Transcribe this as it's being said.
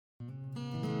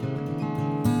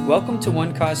Welcome to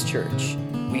One Cause Church.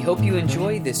 We hope you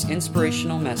enjoy this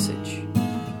inspirational message.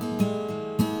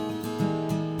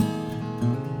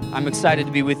 I'm excited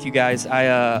to be with you guys.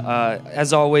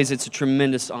 As always, it's a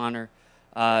tremendous honor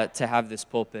to have this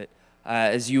pulpit.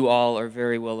 As you all are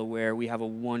very well aware, we have a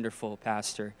wonderful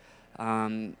pastor,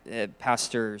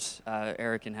 pastors,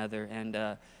 Eric and Heather, and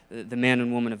the man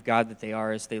and woman of God that they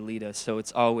are as they lead us. So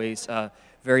it's always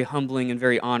very humbling and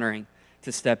very honoring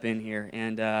to step in here.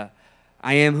 And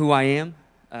I am who I am,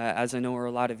 as I know are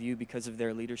a lot of you, because of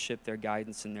their leadership, their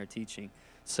guidance, and their teaching.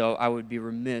 So I would be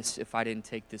remiss if I didn't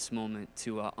take this moment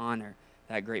to honor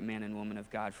that great man and woman of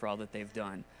God for all that they've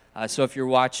done. So if you're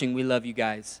watching, we love you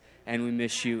guys, and we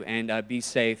miss you, and be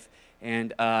safe.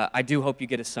 And I do hope you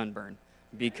get a sunburn,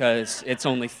 because it's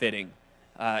only fitting.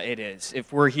 It is.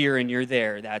 If we're here and you're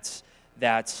there, that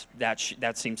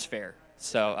seems fair.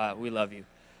 So we love you.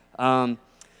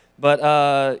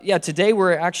 But today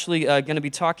we're actually going to be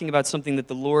talking about something that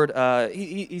the Lord,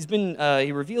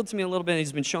 he revealed to me a little bit,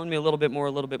 he's been showing me a little bit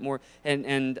more,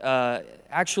 and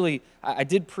actually I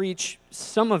did preach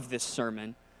some of this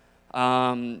sermon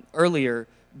earlier,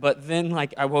 but then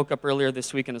I woke up earlier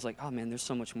this week and I was like, oh man, there's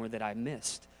so much more that I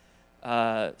missed.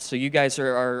 So you guys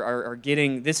are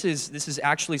getting, this is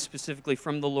actually specifically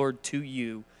from the Lord to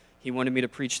you. He wanted me to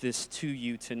preach this to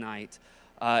you tonight.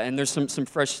 And there's some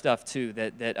fresh stuff too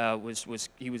that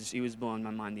he was blowing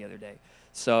my mind the other day.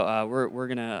 So we're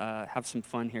gonna have some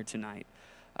fun here tonight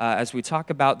as we talk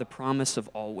about the promise of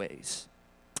always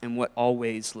and what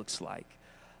always looks like.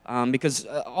 Because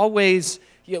always,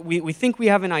 we think we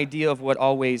have an idea of what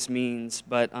always means,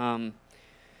 but I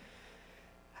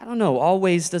don't know.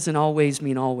 Always doesn't always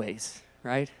mean always,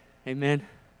 right? Amen.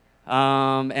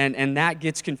 And that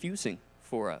gets confusing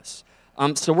for us.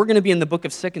 So we're going to be in the book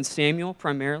of 2 Samuel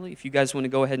primarily, if you guys want to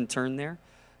go ahead and turn there.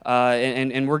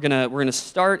 And we're gonna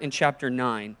start in chapter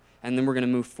 9, and then we're going to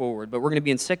move forward. But we're going to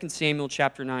be in 2 Samuel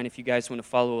chapter 9 if you guys want to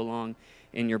follow along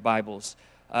in your Bibles.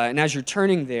 And as you're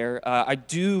turning there, I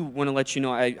do want to let you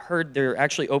know, I heard they're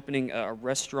actually opening a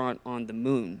restaurant on the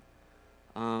moon,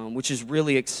 which is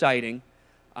really exciting.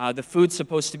 The food's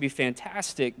supposed to be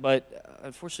fantastic, but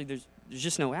unfortunately there's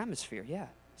just no atmosphere. Yeah,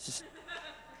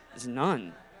 there's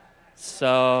none.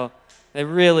 So they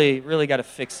really got to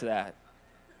fix that.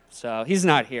 So he's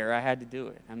not here. I had to do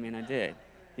it. I mean, I did.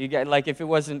 You got if it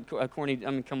wasn't corny.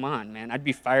 I mean, come on, man. I'd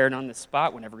be fired on the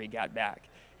spot whenever he got back.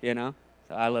 You know.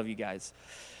 So I love you guys.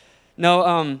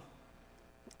 No,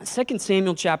 2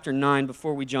 Samuel chapter 9.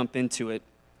 Before we jump into it,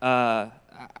 like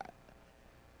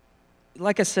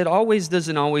I said, always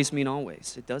doesn't always mean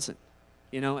always. It doesn't.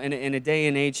 You know. And in a day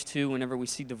and age too, whenever we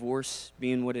see divorce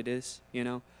being what it is, you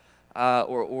know.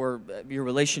 Or your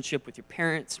relationship with your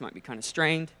parents might be kind of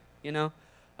strained, you know.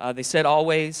 They said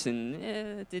always, and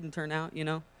it didn't turn out, you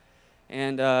know.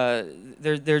 And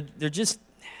they're just,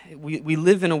 we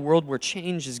live in a world where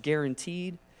change is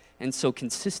guaranteed, and so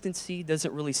consistency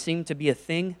doesn't really seem to be a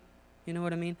thing, you know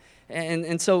what I mean?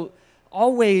 And so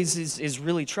always is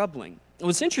really troubling.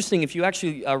 What's interesting, if you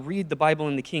actually read the Bible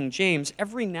in the King James,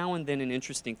 every now and then an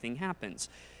interesting thing happens.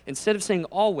 Instead of saying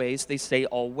always, they say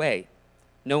alway.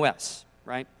 No S,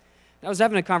 right? And I was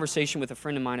having a conversation with a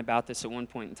friend of mine about this at one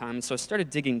point in time, and so I started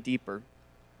digging deeper.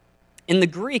 In the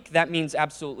Greek, that means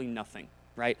absolutely nothing,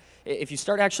 right? If you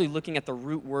start actually looking at the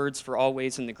root words for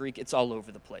always in the Greek, it's all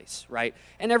over the place, right?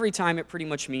 And every time it pretty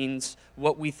much means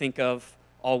what we think of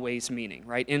always meaning,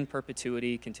 right? In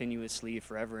perpetuity, continuously,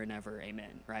 forever and ever,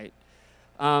 amen, right?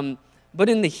 But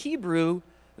in the Hebrew,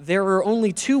 there are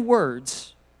only two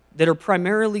words that are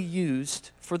primarily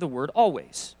used for the word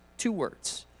always. Two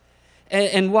words.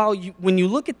 And while when you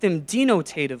look at them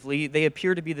denotatively, they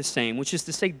appear to be the same, which is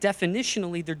to say,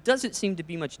 definitionally, there doesn't seem to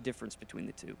be much difference between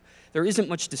the two. There isn't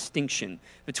much distinction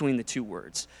between the two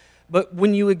words. But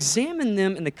when you examine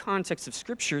them in the context of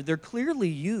Scripture, they're clearly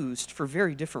used for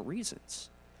very different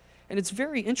reasons. And it's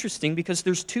very interesting because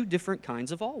there's two different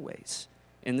kinds of always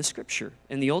in the Scripture,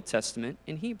 in the Old Testament,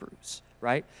 in Hebrews,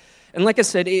 right? And like I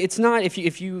said, it's not,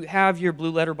 if you have your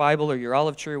Blue Letter Bible or your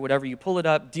Olive Tree or whatever, you pull it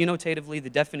up, denotatively, the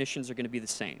definitions are going to be the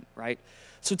same, right?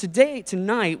 So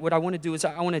tonight, what I want to do is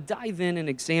I want to dive in and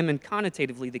examine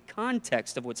connotatively the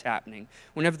context of what's happening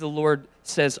whenever the Lord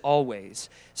says always,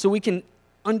 so we can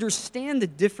understand the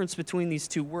difference between these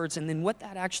two words and then what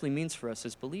that actually means for us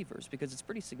as believers, because it's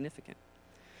pretty significant.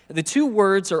 The two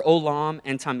words are olam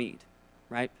and tamid,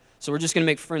 right? So we're just going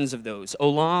to make friends of those,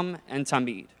 olam and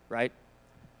tamid, right?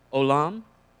 Olam,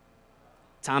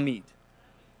 tamid.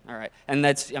 All right. And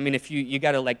that's, I mean, if you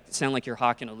got to sound like you're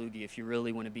hawking a loogie if you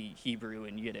really want to be Hebrew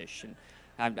and Yiddish. And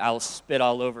I'll spit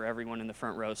all over everyone in the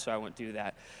front row, so I won't do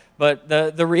that. But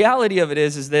the reality of it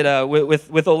is that with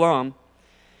olam,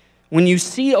 when you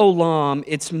see olam,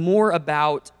 it's more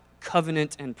about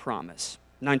covenant and promise,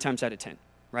 9 times out of 10,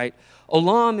 right?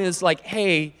 Olam is like,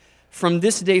 hey, from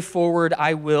this day forward,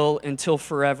 I will until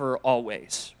forever,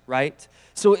 always, right?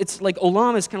 So it's like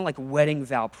olam is kind of like wedding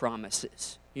vow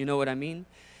promises. You know what I mean?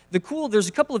 There's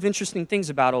a couple of interesting things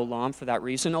about olam for that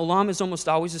reason. Olam is almost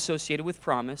always associated with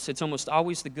promise. It's almost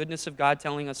always the goodness of God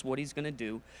telling us what he's going to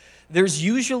do. There's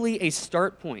usually a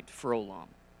start point for olam,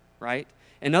 right?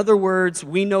 In other words,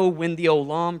 we know when the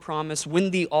olam promise,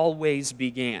 when the always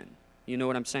began. You know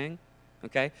what I'm saying?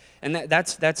 Okay? And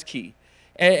that's key.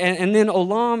 And then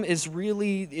olam is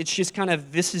really, it's just kind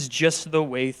of, this is just the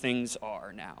way things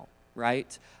are now,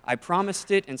 right? I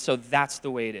promised it, and so that's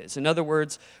the way it is. In other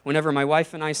words, whenever my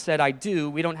wife and I said I do,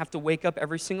 we don't have to wake up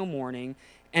every single morning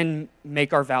and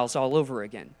make our vows all over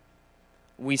again.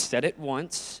 We said it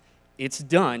once, it's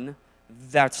done,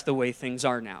 that's the way things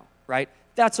are now, right?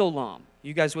 That's olam.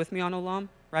 You guys with me on olam,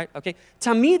 right? Okay.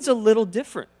 Tamid's a little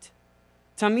different.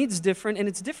 Tamid's different, and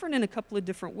it's different in a couple of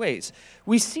different ways.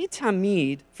 We see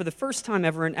Tamid for the first time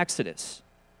ever in Exodus.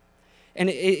 And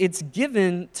it's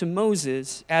given to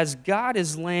Moses as God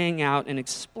is laying out and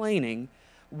explaining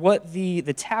what the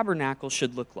tabernacle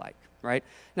should look like, right?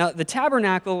 Now, the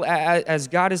tabernacle, as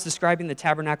God is describing the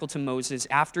tabernacle to Moses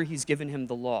after he's given him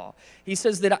the law, he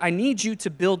says that I need you to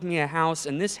build me a house,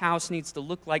 and this house needs to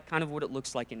look like kind of what it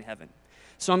looks like in heaven.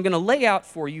 So I'm going to lay out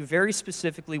for you very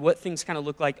specifically what things kind of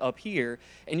look like up here,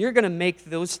 and you're going to make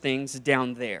those things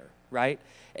down there, right?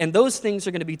 And those things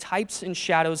are going to be types and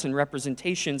shadows and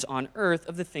representations on earth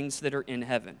of the things that are in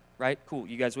heaven, right? Cool.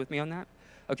 You guys with me on that?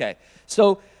 Okay.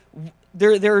 So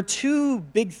there are two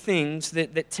big things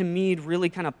that Tamid really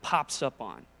kind of pops up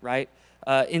on, right?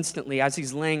 Instantly as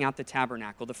he's laying out the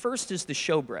tabernacle. The first is the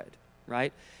showbread,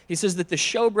 right? He says that the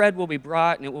showbread will be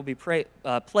brought and it will be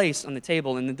placed on the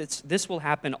table, and this will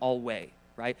happen always,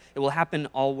 right? It will happen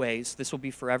always. This will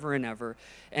be forever and ever.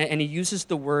 And he uses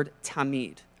the word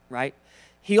tamid, right?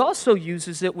 He also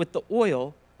uses it with the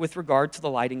oil with regard to the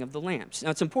lighting of the lamps.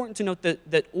 Now, it's important to note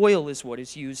that oil is what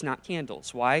is used, not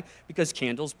candles. Why? Because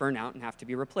candles burn out and have to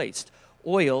be replaced.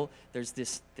 Oil, there's the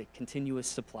continuous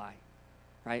supply,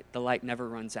 right? The light never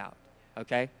runs out,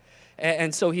 okay?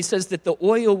 And so he says that the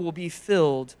oil will be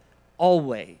filled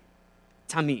always,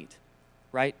 tamid,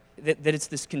 right? That it's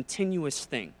this continuous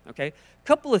thing, okay? A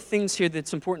couple of things here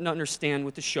that's important to understand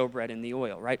with the showbread and the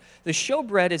oil, right? The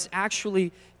showbread is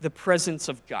actually the presence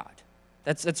of God.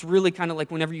 That's really kind of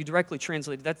like whenever you directly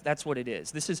translate it, that's what it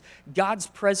is. This is God's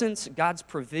presence, God's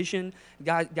provision,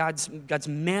 God's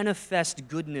manifest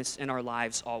goodness in our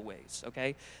lives always,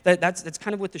 okay? That's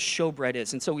kind of what the showbread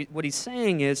is. And so what he's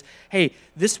saying is, hey,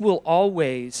 this will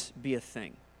always be a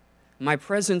thing. My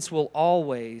presence will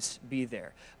always be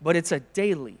there. But it's a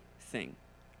daily thing,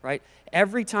 right?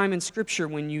 Every time in Scripture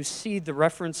when you see the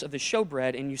reference of the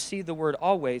showbread and you see the word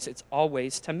always, it's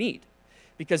always tamid.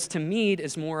 Because tamid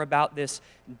is more about this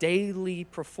daily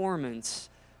performance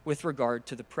with regard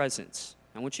to the presence.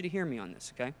 I want you to hear me on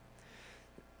this, okay?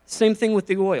 Same thing with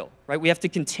the oil, right? We have to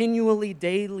continually,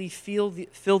 daily fill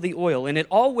the oil, and it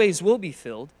always will be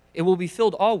filled. It will be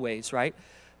filled always, right?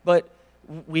 But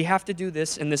we have to do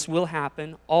this, and this will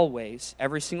happen always,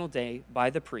 every single day, by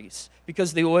the priests,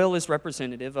 because the oil is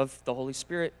representative of the Holy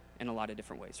Spirit in a lot of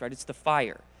different ways, right? It's the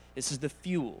fire. This is the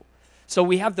fuel. So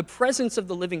we have the presence of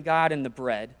the living God in the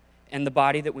bread and the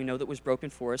body that we know that was broken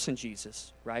for us in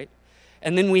Jesus, right?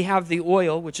 And then we have the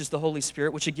oil, which is the Holy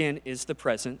Spirit, which again is the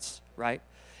presence, right?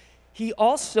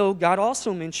 God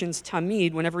also mentions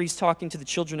tamid whenever he's talking to the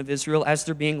children of Israel as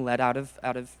they're being led out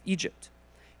of Egypt.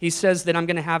 He says that I'm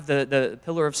going to have the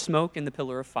pillar of smoke and the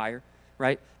pillar of fire,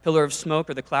 right? Pillar of smoke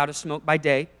or the cloud of smoke by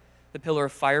day, the pillar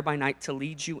of fire by night to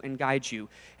lead you and guide you.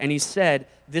 And he said,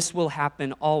 this will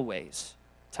happen always,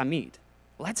 tamid.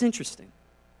 Well, that's interesting,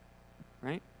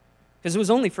 right? Because it was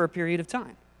only for a period of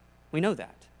time. We know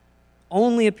that.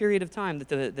 Only a period of time that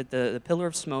the pillar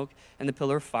of smoke and the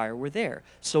pillar of fire were there.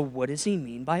 So what does he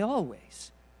mean by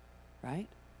always, right?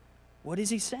 What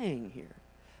is he saying here?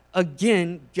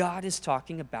 Again, God is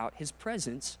talking about his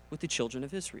presence with the children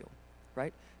of Israel,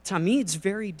 right? Tamid's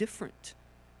very different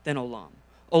than olam.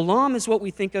 Olam is what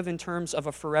we think of in terms of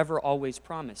a forever, always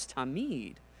promise.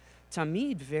 Tamid,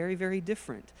 very, very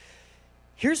different.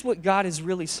 Here's what God is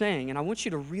really saying, and I want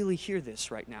you to really hear this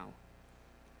right now.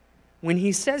 When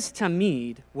he says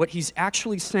tamid, what he's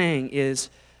actually saying is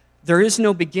there is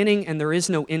no beginning and there is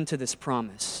no end to this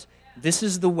promise. This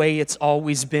is the way it's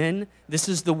always been. This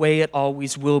is the way it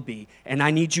always will be. And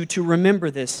I need you to remember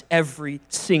this every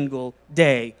single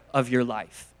day of your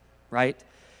life, right?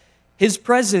 His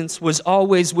presence was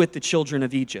always with the children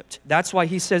of Egypt. That's why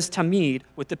he says tamid,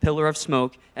 with the pillar of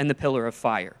smoke and the pillar of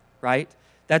fire, right?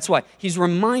 That's why. He's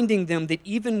reminding them that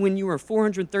even when you were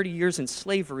 430 years in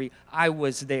slavery, I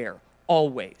was there,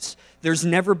 always. There's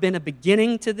never been a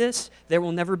beginning to this. There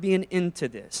will never be an end to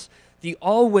this. The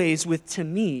always with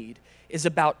tamid is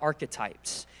about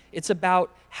archetypes. It's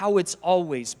about how it's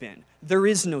always been. There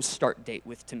is no start date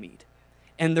with tamid,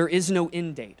 and there is no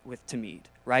end date with tamid,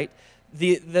 right?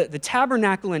 The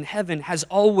tabernacle in heaven has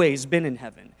always been in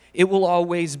heaven. It will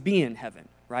always be in heaven,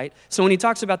 right? So when he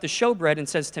talks about the showbread and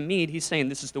says tamid, he's saying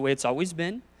this is the way it's always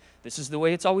been. This is the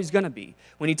way it's always going to be.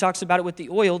 When he talks about it with the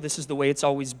oil, this is the way it's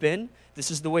always been. This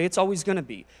is the way it's always going to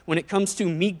be. When it comes to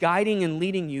me guiding and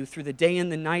leading you through the day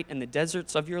and the night and the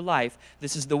deserts of your life,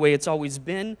 this is the way it's always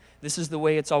been. This is the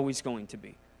way it's always going to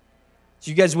be. So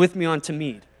you guys with me on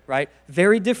tamid, right?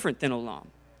 Very different than olam.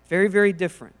 Very, very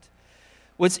different.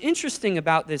 What's interesting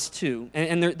about this too,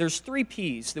 and there's 3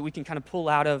 P's that we can kind of pull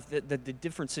out of the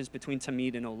differences between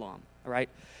tamid and olam, all right?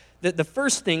 The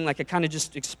first thing, like I kind of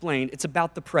just explained, it's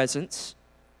about the presence,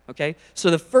 okay?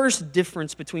 So the first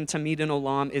difference between tamid and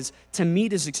olam is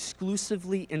tamid is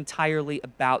exclusively, entirely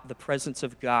about the presence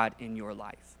of God in your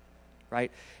life,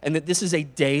 right? And that this is a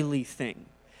daily thing.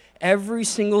 Every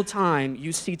single time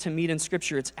you see tamid in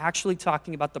Scripture, it's actually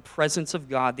talking about the presence of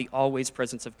God, the always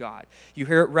presence of God. You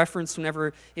hear it referenced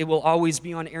whenever it will always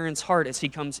be on Aaron's heart as he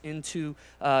comes into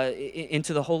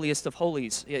the holiest of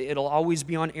holies. It'll always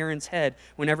be on Aaron's head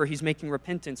whenever he's making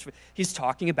repentance. He's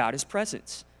talking about his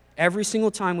presence. Every single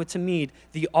time with tamid,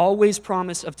 the always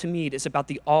promise of tamid is about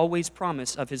the always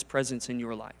promise of his presence in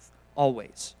your life.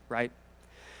 Always, right?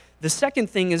 The second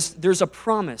thing is there's a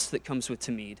promise that comes with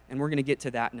tamid, and we're going to get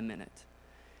to that in a minute.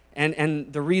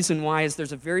 And the reason why is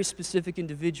there's a very specific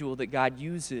individual that God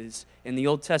uses in the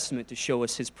Old Testament to show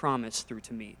us his promise through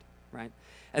tamid, right?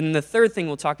 And then the third thing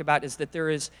we'll talk about is that there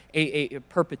is a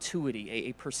perpetuity,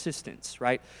 a persistence,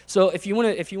 right? So if you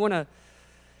want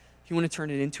to turn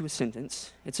it into a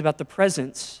sentence, it's about the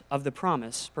presence of the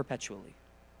promise perpetually,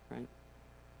 right?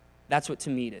 That's what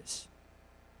tamid is.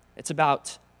 It's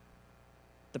about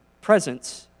the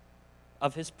presence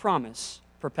of his promise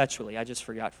perpetually. I just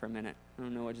forgot for a minute. I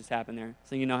don't know what just happened there.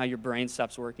 So you know how your brain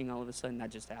stops working all of a sudden?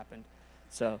 That just happened.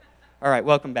 So, all right,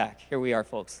 welcome back. Here we are,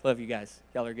 folks. Love you guys.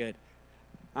 Y'all are good.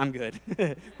 I'm good.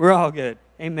 We're all good.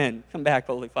 Amen. Come back,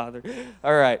 Holy Father.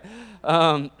 All right.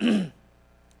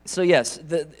 So yes,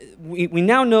 we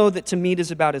now know that tamid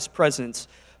is about his presence,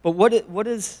 but what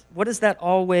does that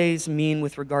always mean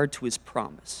with regard to his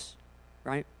promise,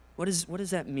 right? What does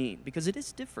that mean? Because it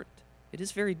is different. It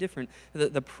is very different.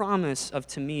 The promise of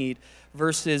tamid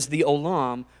versus the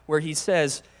olam, where he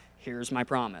says, here's my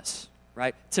promise,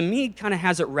 right? Tamid kind of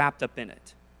has it wrapped up in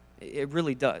it. It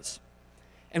really does.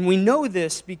 And we know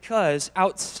this because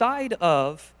outside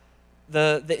of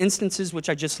the instances which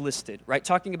I just listed, right?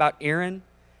 Talking about Aaron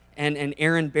and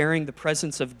Aaron bearing the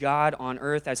presence of God on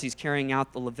earth as he's carrying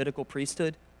out the Levitical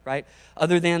priesthood, right?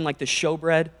 Other than like the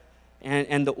showbread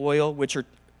and the oil, which are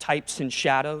types and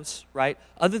shadows, right?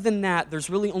 Other than that,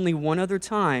 there's really only one other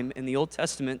time in the Old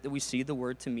Testament that we see the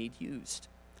word tamid used.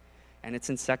 And it's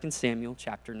in 2 Samuel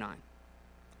chapter 9,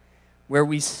 where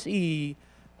we see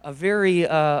a very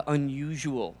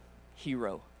unusual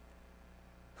hero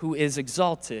who is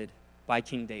exalted by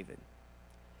King David.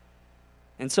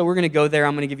 And so we're going to go there.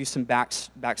 I'm going to give you some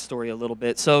backstory a little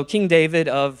bit. So King David,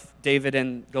 of David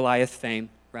and Goliath fame,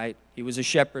 right? He was a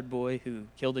shepherd boy who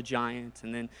killed a giant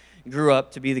and then grew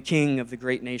up to be the king of the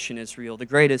great nation Israel, the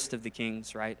greatest of the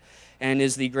kings, right? And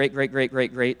is the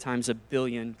great times a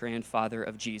billion grandfather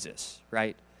of Jesus,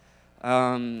 right?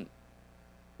 Amazing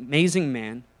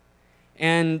man.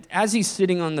 And as he's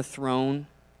sitting on the throne,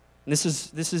 and this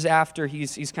is after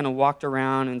he's kind of walked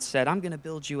around and said, I'm going to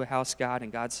build you a house, God.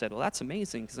 And God said, well, that's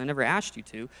amazing because I never asked you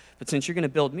to. But since you're going to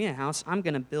build me a house, I'm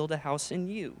going to build a house in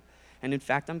you. And in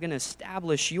fact, I'm going to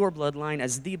establish your bloodline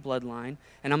as the bloodline,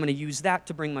 and I'm going to use that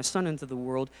to bring my son into the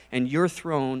world, and your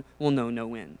throne will know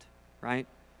no end, right?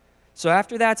 So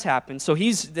after that's happened, so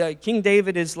King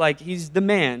David is like, he's the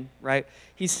man, right?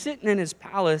 He's sitting in his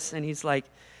palace, and he's like,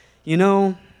 you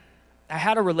know, I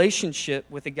had a relationship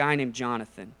with a guy named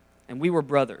Jonathan, and we were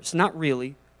brothers. Not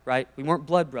really, right? We weren't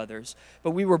blood brothers,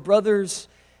 but we were brothers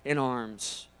in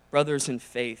arms, brothers in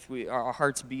faith. Our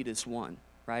hearts beat as one.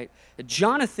 Right?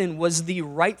 Jonathan was the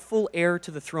rightful heir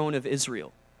to the throne of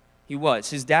Israel. He was.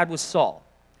 His dad was Saul.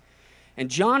 And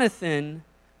Jonathan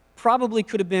probably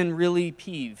could have been really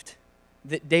peeved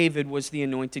that David was the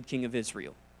anointed king of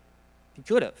Israel. He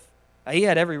could have. He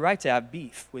had every right to have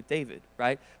beef with David,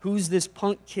 right? Who's this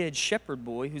punk kid shepherd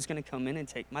boy who's going to come in and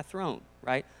take my throne,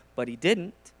 right? But he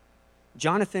didn't.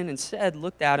 Jonathan instead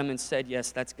looked at him and said,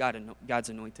 yes, that's God's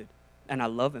anointed, and I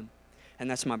love him, and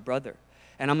that's my brother,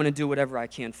 and I'm going to do whatever I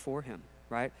can for him,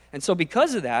 right? And so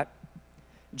because of that,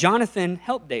 Jonathan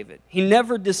helped David. He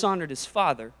never dishonored his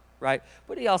father, right?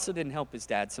 But he also didn't help his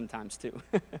dad sometimes too.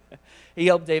 He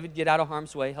helped David get out of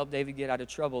harm's way, helped David get out of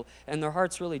trouble, and their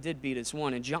hearts really did beat as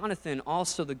one. And Jonathan,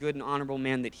 also the good and honorable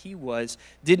man that he was,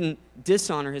 didn't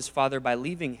dishonor his father by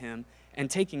leaving him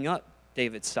and taking up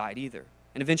David's side either,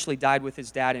 and eventually died with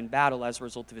his dad in battle as a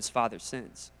result of his father's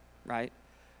sins, right?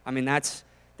 I mean, that's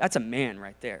a man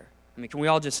right there. I mean, can we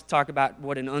all just talk about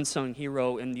what an unsung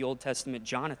hero in the Old Testament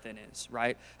Jonathan is,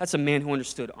 right? That's a man who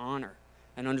understood honor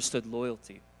and understood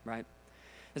loyalty, right?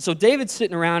 And so David's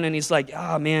sitting around and he's like,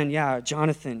 oh man, yeah,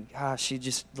 Jonathan, gosh,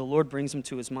 the Lord brings him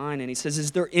to his mind and he says,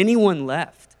 is there anyone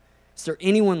left? Is there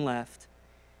anyone left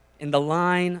in the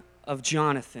line of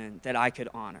Jonathan that I could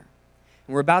honor?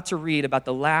 And we're about to read about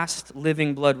the last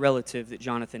living blood relative that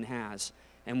Jonathan has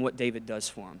and what David does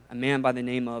for him, a man by the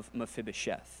name of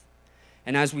Mephibosheth.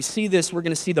 And as we see this, we're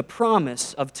going to see the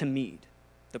promise of Tamid,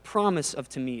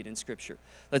 in Scripture.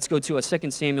 Let's go to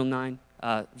 2 Samuel 9,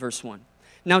 verse 1.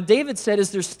 Now David said,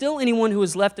 is there still anyone who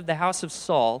is left of the house of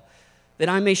Saul that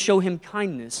I may show him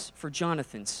kindness for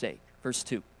Jonathan's sake? Verse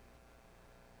 2.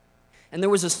 And there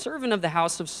was a servant of the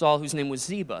house of Saul whose name was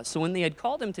Ziba. So when they had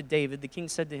called him to David, the king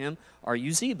said to him, are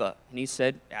you Ziba? And he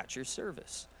said, at your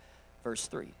service. Verse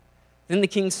 3. Then the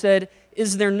king said,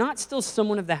 is there not still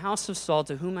someone of the house of Saul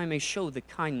to whom I may show the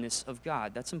kindness of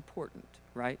God? That's important,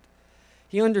 right?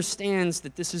 He understands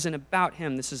that this isn't about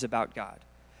him, this is about God.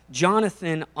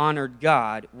 Jonathan honored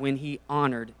God when he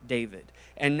honored David.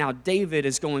 And now David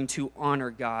is going to honor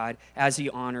God as he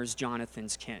honors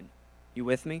Jonathan's kin. You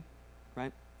with me?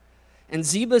 Right? And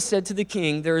Ziba said to the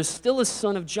king, there is still a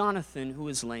son of Jonathan who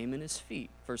is lame in his feet.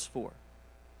 Verse 4.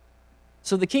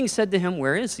 So the king said to him,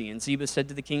 where is he? And Ziba said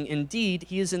to the king, indeed,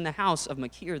 he is in the house of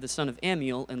Machir, the son of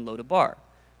Ammiel, in Lodabar.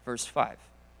 Verse 5.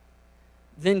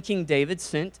 Then King David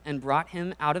sent and brought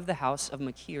him out of the house of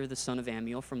Machir, the son of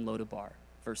Ammiel, from Lodabar.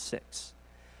 Verse 6.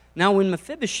 Now when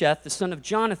Mephibosheth, the son of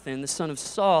Jonathan, the son of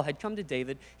Saul, had come to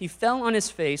David, he fell on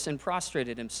his face and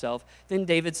prostrated himself. Then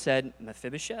David said,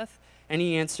 Mephibosheth? And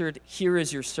he answered, here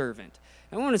is your servant.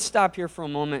 I want to stop here for a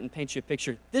moment and paint you a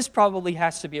picture. This probably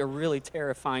has to be a really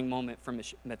terrifying moment for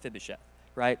Mephibosheth,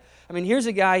 right? I mean, here's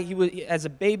a guy, as a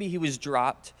baby, he was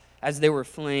dropped as they were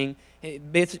fleeing.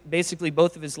 Basically,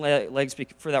 both of his legs,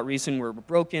 for that reason, were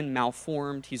broken,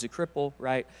 malformed. He's a cripple,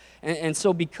 right? And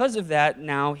so because of that,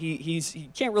 now he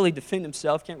can't really defend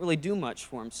himself, can't really do much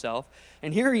for himself.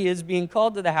 And here he is being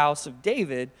called to the house of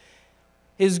David.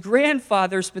 His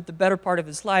grandfather spent the better part of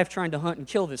his life trying to hunt and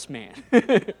kill this man,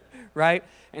 right?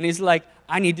 And he's like,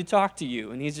 I need to talk to you.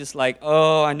 And he's just like,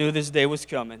 oh, I knew this day was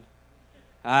coming.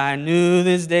 I knew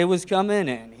this day was coming,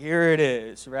 and here it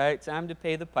is, right? Time to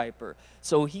pay the piper.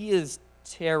 So he is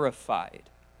terrified,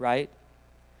 right?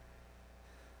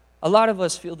 A lot of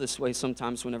us feel this way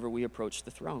sometimes whenever we approach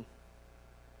the throne.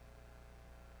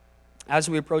 As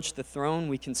we approach the throne,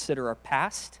 we consider our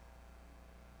past,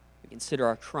 we consider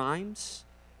our crimes,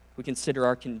 we consider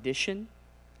our condition,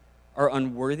 our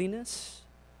unworthiness,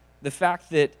 the fact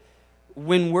that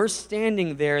when we're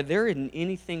standing there isn't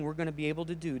anything we're going to be able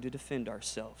to do to defend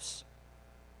ourselves.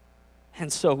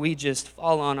 And so we just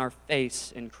fall on our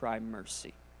face and cry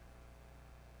mercy.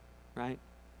 Right?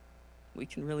 We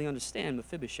can really understand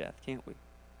Mephibosheth, can't we?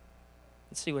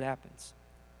 Let's see what happens.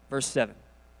 Verse 7.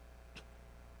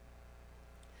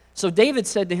 So David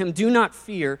said to him, do not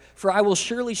fear, for I will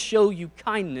surely show you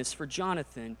kindness for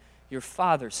Jonathan, your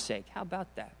father's sake. How about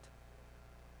that?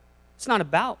 It's not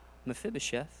about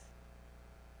Mephibosheth.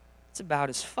 It's about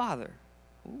his father.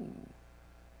 Ooh,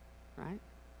 right?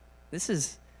 This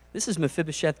is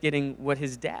Mephibosheth getting what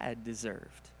his dad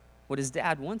deserved, what his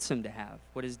dad wants him to have,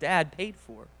 what his dad paid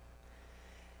for.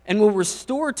 And will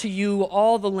restore to you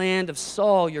all the land of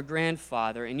Saul your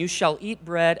grandfather, and you shall eat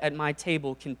bread at my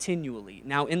table continually.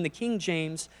 Now in the King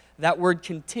James, that word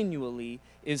continually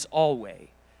is always.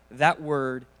 That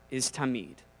word is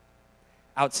tamid.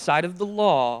 Outside of the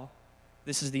law,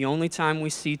 this is the only time we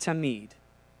see tamid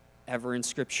ever in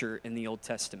Scripture in the Old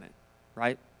Testament,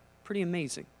 right? Pretty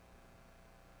amazing.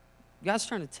 God's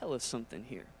trying to tell us something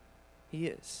here. He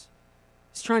is.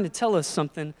 He's trying to tell us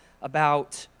something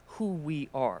about who we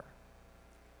are.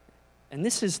 And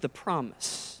this is the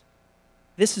promise.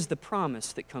 This is the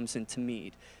promise that comes in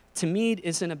Tamid. Tamid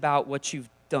isn't about what you've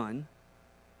done.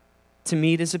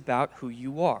 Tamid is about who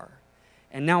you are.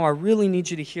 And now I really need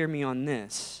you to hear me on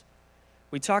this.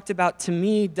 We talked about to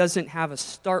me doesn't have a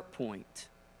start point.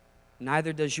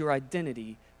 Neither does your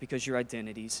identity, because your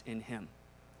identity's in him.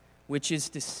 Which is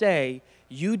to say,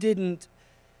 you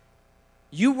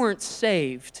weren't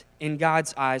saved in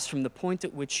God's eyes from the point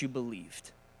at which you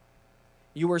believed.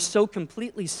 You were so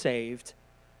completely saved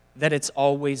that it's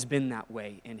always been that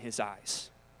way in his eyes.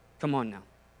 Come on now,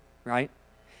 right?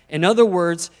 In other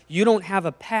words, you don't have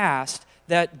a past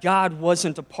that God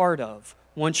wasn't a part of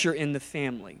once you're in the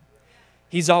family.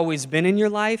 He's always been in your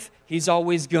life. He's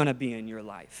always going to be in your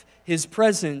life. His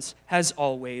presence has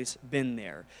always been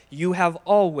there. You have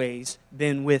always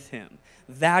been with him.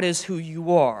 That is who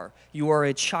you are. You are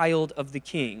a child of the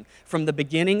King. From the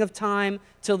beginning of time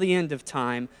till the end of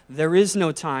time, there is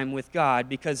no time with God,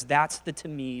 because that's the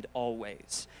Tamid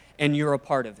always, and you're a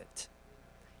part of it.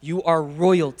 You are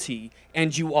royalty,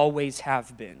 and you always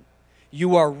have been.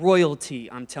 You are royalty,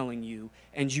 I'm telling you,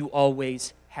 and you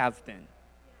always have been,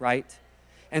 right?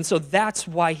 And so that's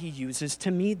why he uses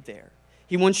Tamid there.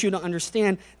 He wants you to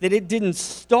understand that it didn't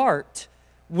start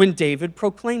when David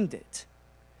proclaimed it.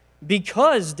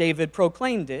 Because David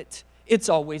proclaimed it, it's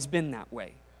always been that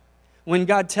way. When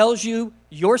God tells you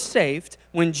you're saved,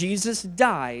 when Jesus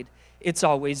died, it's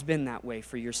always been that way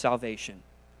for your salvation.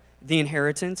 The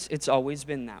inheritance, it's always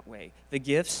been that way. The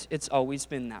gifts, it's always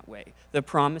been that way. The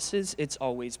promises, it's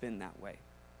always been that way,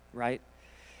 right?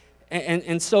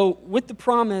 And so with the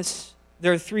promise,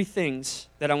 there are three things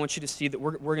that I want you to see that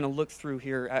we're going to look through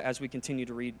here as we continue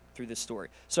to read through this story.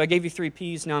 So I gave you 3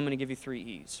 P's, now I'm going to give you 3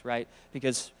 E's, right?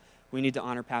 Because we need to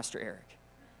honor Pastor Eric.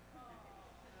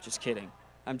 Just kidding.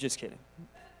 I'm just kidding.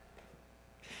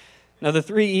 Now the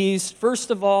 3 E's, first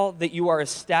of all, that you are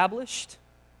established,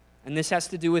 and this has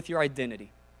to do with your identity.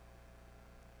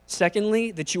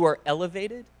 Secondly, that you are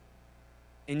elevated,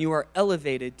 and you are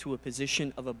elevated to a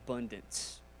position of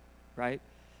abundance, right?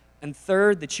 And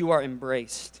third, that you are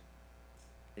embraced,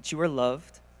 that you are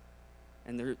loved,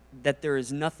 and that there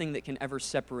is nothing that can ever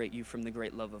separate you from the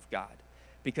great love of God,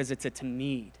 because it's a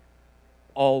Tamid,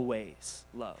 always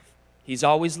love. He's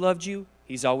always loved you.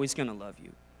 He's always going to love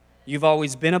you. You've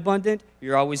always been abundant.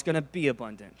 You're always going to be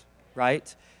abundant,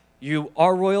 right? You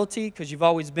are royalty because you've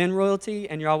always been royalty,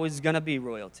 and you're always going to be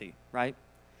royalty, right?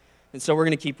 And so we're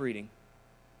going to keep reading.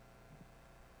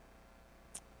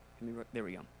 There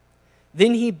we go.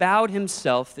 Then he bowed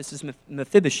himself, this is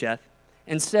Mephibosheth,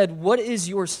 and said, "What is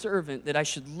your servant that I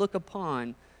should look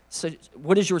upon?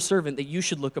 What is your servant that you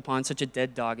should look upon such a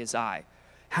dead dog as I?"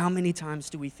 How many times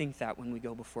do we think that when we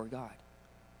go before God?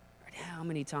 Right? How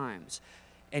many times?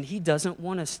 And he doesn't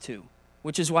want us to,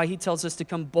 which is why he tells us to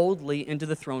come boldly into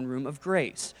the throne room of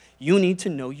grace. You need to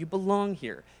know you belong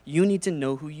here. You need to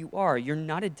know who you are. You're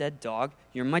not a dead dog.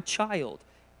 You're my child.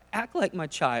 Act like my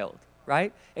child,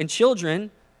 right? And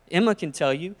children, Emma can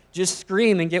tell you, just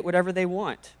scream and get whatever they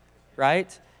want,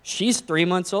 right? She's 3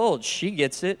 months old. She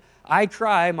gets it. I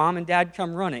cry. Mom and dad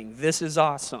come running. This is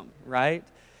awesome, right?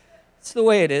 It's the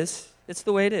way it is. It's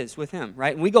the way it is with him,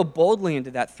 right? And we go boldly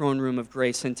into that throne room of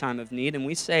grace in time of need, and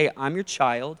we say, I'm your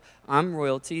child. I'm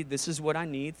royalty. This is what I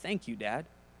need. Thank you, Dad.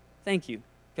 Thank you,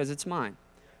 because it's mine,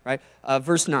 right?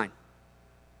 Verse 9.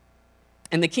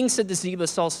 And the king said to Ziba,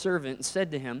 Saul's servant, and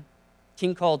said to him,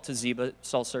 King called to Ziba,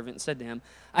 Saul's servant, and said to him,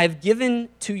 I have given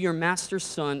to your master's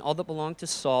son all that belonged to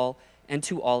Saul and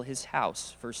to all his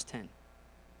house. Verse 10.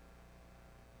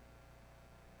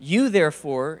 You,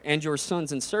 therefore, and your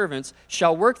sons and servants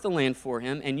shall work the land for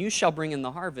him, and you shall bring in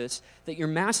the harvest, that your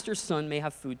master's son may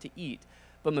have food to eat.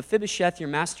 But Mephibosheth, your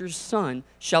master's son,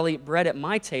 shall eat bread at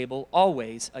my table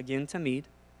always, again Tamid.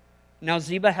 Now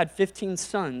Ziba had 15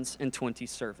 sons and 20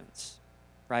 servants,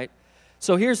 right?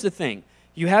 So here's the thing.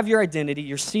 You have your identity.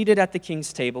 You're seated at the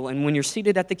king's table, and when you're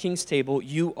seated at the king's table,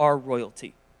 you are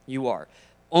royalty. You are.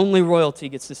 Only royalty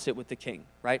gets to sit with the king,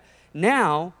 right?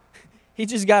 Now, he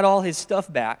just got all his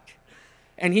stuff back,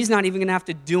 and he's not even going to have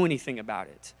to do anything about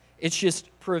it. It's just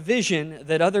provision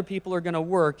that other people are going to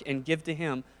work and give to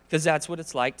him, because that's what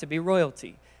it's like to be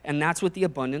royalty. And that's what the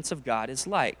abundance of God is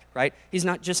like, right? He's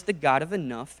not just the God of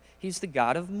enough. He's the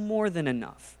God of more than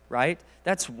enough, right?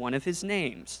 That's one of his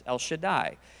names, El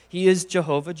Shaddai. He is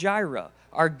Jehovah Jireh,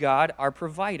 our God, our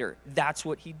provider. That's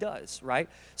what he does, right?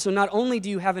 So not only do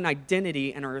you have an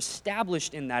identity and are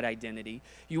established in that identity,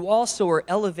 you also are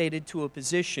elevated to a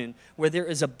position where there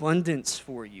is abundance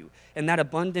for you. And that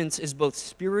abundance is both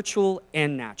spiritual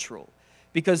and natural.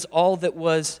 Because all that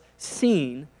was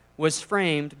seen was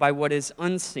framed by what is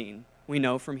unseen, we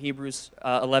know from Hebrews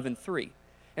 11:3.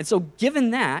 And so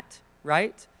given that,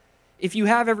 right, if you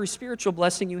have every spiritual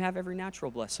blessing, you have every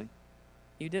natural blessing.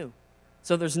 You do.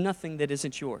 So there's nothing that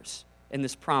isn't yours. in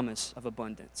this promise of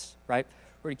abundance, right?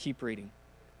 We're going to keep reading.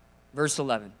 Verse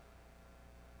 11.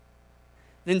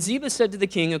 Then Ziba said to the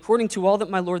king, according to all that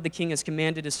my lord the king has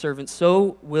commanded his servant,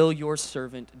 so will your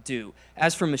servant do.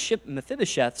 As for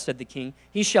Mephibosheth, said the king,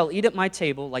 he shall eat at my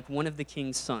table like one of the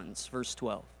king's sons. Verse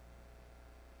 12.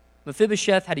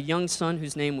 Mephibosheth had a young son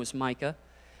whose name was Micah,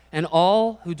 and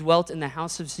all who dwelt in the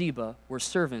house of Ziba were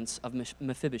servants of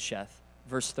Mephibosheth.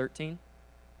 Verse 13.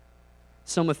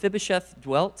 So Mephibosheth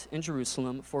dwelt in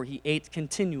Jerusalem, for he ate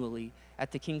continually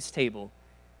at the king's table.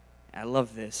 I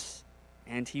love this.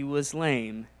 And he was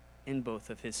lame in both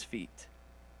of his feet.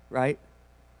 Right?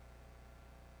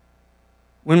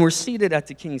 When we're seated at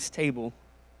the king's table,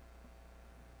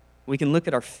 we can look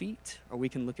at our feet or we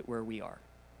can look at where we are.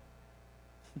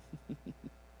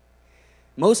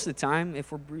 Most of the time,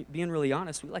 if we're being really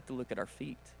honest, we like to look at our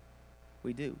feet.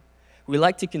 We do. We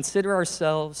like to consider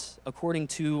ourselves according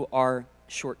to our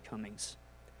shortcomings,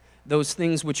 those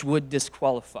things which would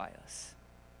disqualify us,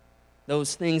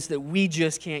 those things that we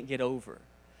just can't get over.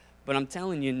 But I'm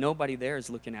telling you, nobody there is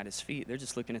looking at his feet. They're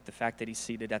just looking at the fact that he's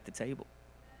seated at the table.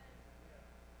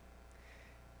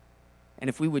 And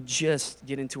if we would just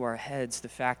get into our heads the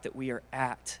fact that we are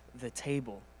at the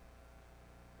table,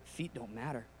 feet don't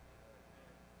matter.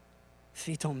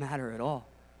 Feet don't matter at all.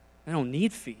 They don't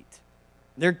need feet.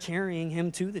 They're carrying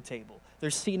him to the table.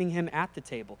 They're seating him at the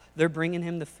table. They're bringing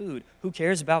him the food. Who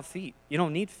cares about feet? You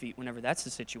don't need feet whenever that's the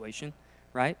situation,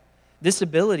 right?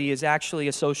 Disability is actually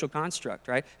a social construct,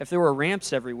 right? If there were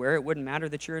ramps everywhere, it wouldn't matter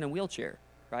that you're in a wheelchair,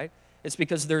 right? It's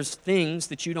because there's things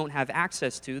that you don't have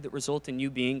access to that result in you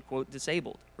being, quote,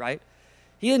 disabled, right?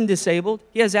 He isn't disabled.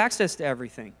 He has access to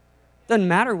everything. Doesn't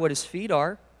matter what his feet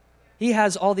are. He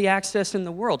has all the access in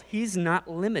the world. He's not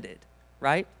limited,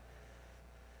 right?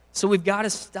 So we've got to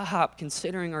stop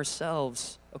considering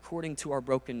ourselves according to our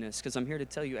brokenness, because I'm here to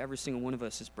tell you every single one of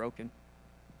us is broken.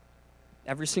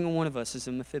 Every single one of us is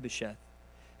a Mephibosheth.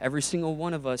 Every single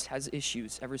one of us has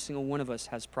issues. Every single one of us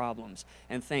has problems.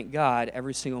 And thank God,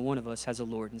 every single one of us has a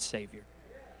Lord and Savior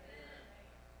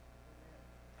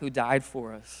who died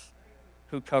for us,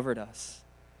 who covered us,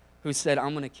 who said,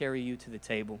 I'm going to carry you to the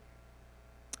table.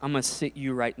 I'm going to sit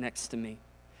you right next to me.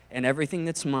 And everything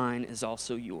that's mine is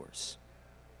also yours.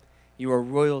 You are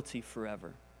royalty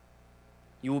forever.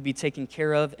 You will be taken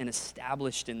care of and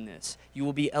established in this. You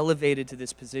will be elevated to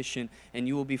this position, and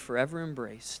you will be forever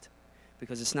embraced,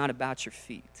 because it's not about your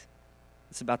feet.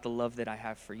 It's about the love that I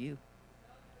have for you.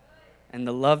 And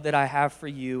the love that I have for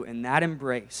you and that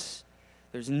embrace,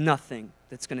 there's nothing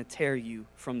that's going to tear you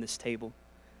from this table.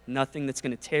 Nothing that's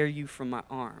going to tear you from my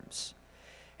arms.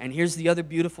 And here's the other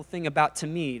beautiful thing about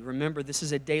Tamid. Remember, this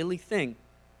is a daily thing.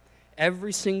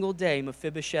 Every single day,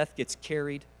 Mephibosheth gets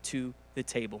carried to the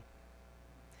table.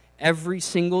 Every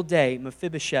single day,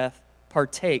 Mephibosheth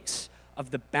partakes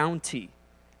of the bounty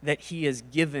that he is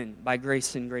given by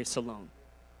grace and grace alone.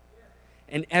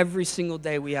 And every single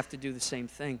day, we have to do the same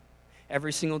thing.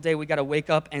 Every single day, we got to wake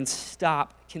up and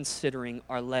stop considering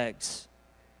our legs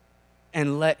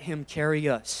and let him carry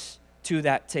us to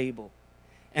that table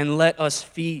and let us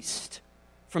feast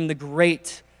from the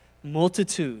great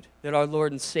multitude that our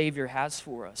Lord and Savior has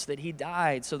for us, that he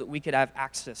died so that we could have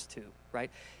access to, right?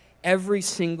 Every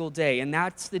single day. And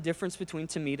that's the difference between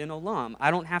Tamid and Olam.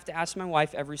 I don't have to ask my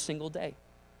wife every single day.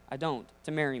 I don't,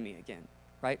 to marry me again,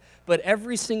 right? But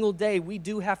every single day we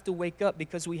do have to wake up,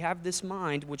 because we have this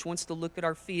mind which wants to look at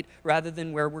our feet rather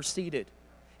than where we're seated.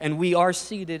 And we are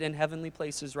seated in heavenly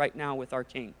places right now with our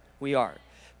King. We are.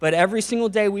 But every single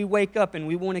day we wake up and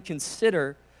we want to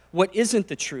consider what isn't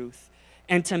the truth.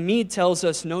 And Tamid tells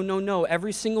us, no, no, no.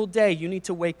 Every single day you need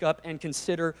to wake up and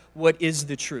consider what is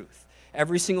the truth.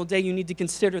 Every single day you need to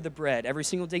consider the bread. Every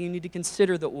single day you need to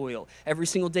consider the oil. Every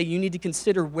single day you need to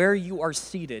consider where you are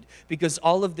seated, because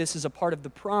all of this is a part of the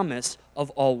promise of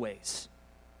always.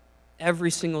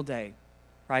 Every single day,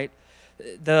 right?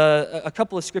 A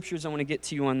couple of scriptures I want to get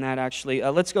to you on that, actually.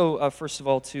 Let's go, first of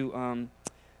all, to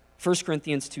 1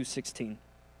 Corinthians 2:16.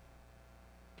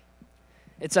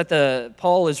 It's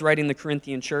Paul is writing the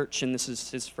Corinthian church, and this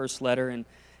is his first letter, and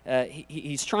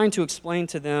he's trying to explain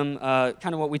to them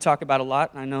kind of what we talk about a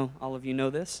lot. I know all of you know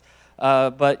this,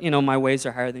 but, my ways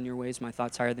are higher than your ways, my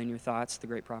thoughts higher than your thoughts. The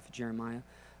great prophet Jeremiah,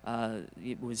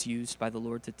 it was used by the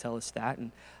Lord to tell us that,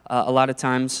 and a lot of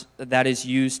times that is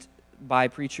used by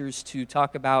preachers to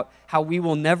talk about how we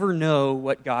will never know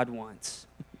what God wants,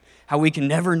 how we can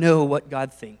never know what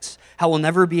God thinks, how we'll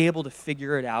never be able to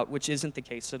figure it out, which isn't the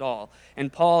case at all.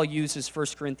 And Paul uses 1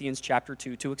 Corinthians chapter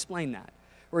 2 to explain that,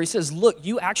 where he says, look,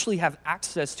 you actually have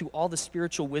access to all the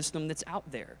spiritual wisdom that's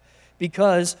out there.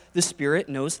 Because the Spirit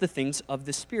knows the things of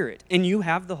the Spirit, and you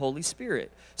have the Holy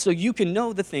Spirit. So you can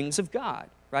know the things of God,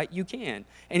 right? You can.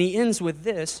 And he ends with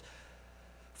this,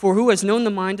 for who has known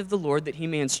the mind of the Lord that he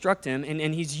may instruct him?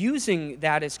 And he's using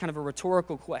that as kind of a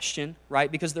rhetorical question,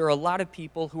 right? Because there are a lot of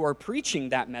people who are preaching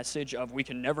that message of we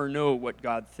can never know what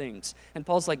God thinks. And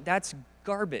Paul's like, that's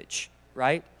garbage,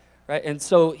 right? Right? And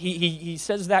so he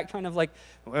says that kind of like,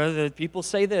 well, the people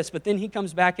say this, but then he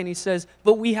comes back and he says,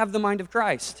 but we have the mind of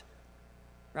Christ,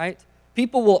 right?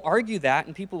 People will argue that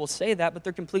and people will say that, but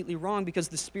they're completely wrong because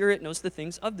the Spirit knows the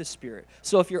things of the Spirit.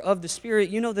 So if you're of the Spirit,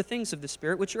 you know the things of the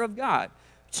Spirit, which are of God.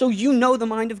 So you know the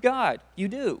mind of God. You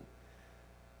do.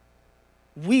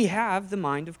 We have the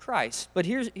mind of Christ. But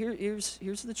here's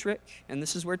the trick, and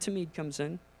this is where Tamid comes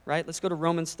in, right? Let's go to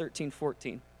Romans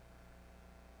 13:14.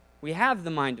 We have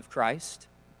the mind of Christ.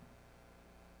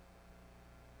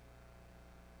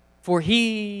 For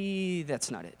he,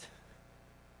 that's not it.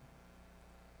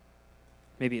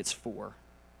 Maybe it's 4.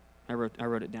 I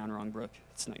wrote it down wrong, Brooke.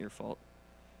 It's not your fault.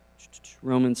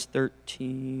 Romans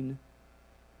 13.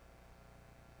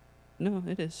 No,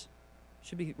 it is.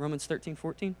 Should be Romans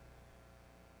 13:14.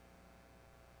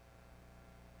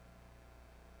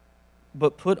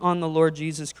 But put on the Lord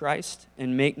Jesus Christ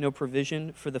and make no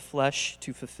provision for the flesh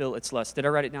to fulfill its lust. Did I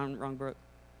write it down wrong, Brooke?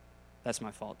 That's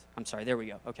my fault. I'm sorry. There we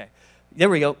go. Okay. There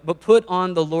we go. But put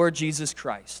on the Lord Jesus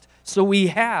Christ. So we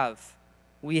have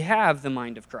the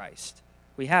mind of Christ.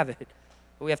 We have it,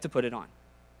 but we have to put it on,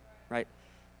 right?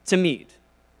 Tamid.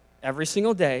 Every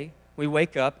single day, we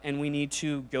wake up and we need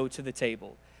to go to the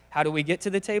table. How do we get to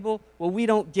the table? Well, we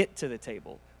don't get to the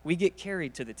table. We get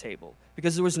carried to the table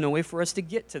because there was no way for us to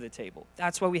get to the table.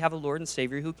 That's why we have a Lord and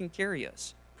Savior who can carry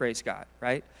us. Praise God,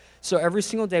 right? So every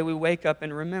single day we wake up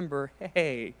and remember,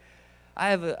 hey, I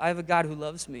have a God who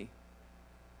loves me.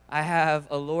 I have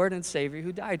a Lord and Savior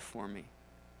who died for me.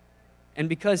 And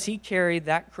because he carried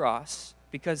that cross,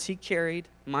 because he carried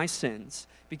my sins,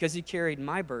 because he carried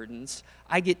my burdens,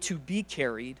 I get to be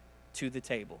carried to the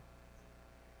table.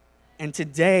 And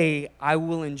today, I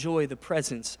will enjoy the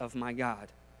presence of my God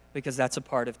because that's a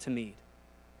part of Tamid.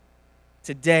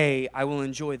 Today, I will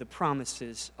enjoy the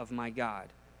promises of my God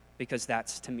because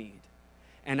that's Tamid.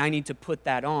 And I need to put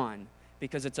that on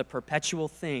because it's a perpetual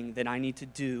thing that I need to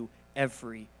do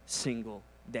every single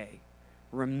day.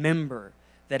 Remember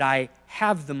that I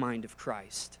have the mind of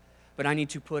Christ, but I need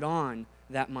to put on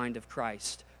that mind of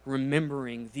Christ,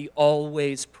 remembering the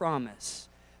always promise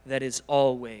that is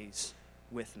always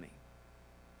with me.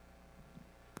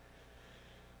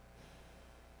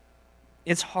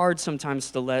 It's hard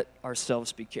sometimes to let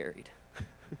ourselves be carried.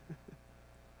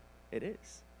 It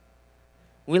is.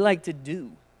 We like to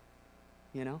do,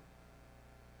 you know?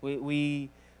 We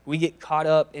get caught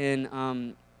up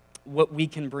in what we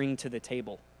can bring to the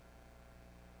table,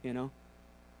 you know?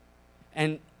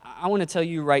 And I want to tell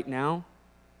you right now,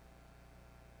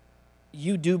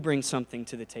 you do bring something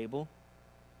to the table.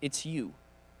 It's you.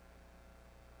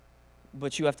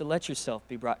 But you have to let yourself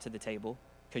be brought to the table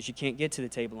because you can't get to the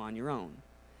table on your own.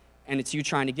 And it's you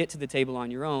trying to get to the table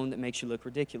on your own that makes you look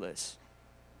ridiculous.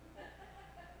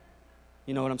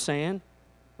 You know what I'm saying?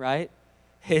 Right?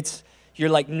 You're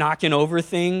like knocking over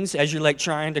things as you're like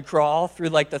trying to crawl through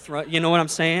like the throne. You know what I'm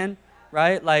saying?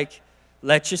 Right? Like,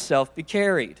 let yourself be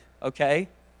carried, okay?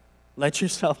 Let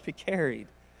yourself be carried.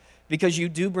 Because you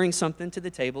do bring something to the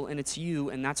table, and it's you,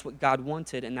 and that's what God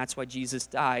wanted, and that's why Jesus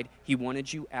died. He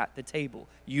wanted you at the table.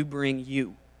 You bring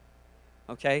you,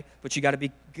 okay? But you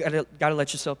gotta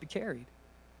let yourself be carried.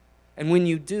 And when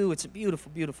you do, it's a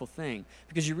beautiful, beautiful thing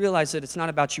because you realize that it's not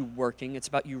about you working, it's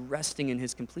about you resting in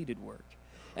his completed work.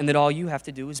 And that all you have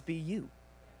to do is be you.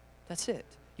 That's it.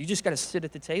 You just got to sit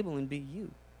at the table and be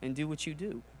you and do what you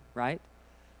do, right?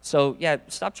 So, yeah,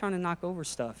 stop trying to knock over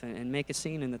stuff and make a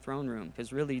scene in the throne room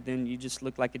because really then you just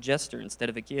look like a jester instead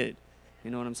of a kid.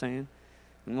 You know what I'm saying?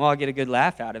 And we'll all get a good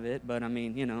laugh out of it, but I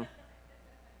mean, you know,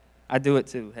 I do it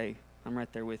too. Hey, I'm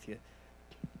right there with you.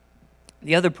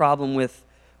 The other problem with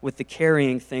the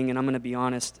carrying thing, and I'm going to be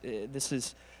honest, this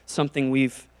is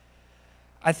something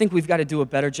I think we've got to do a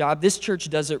better job. This church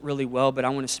does it really well, but I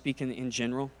want to speak in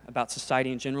general, about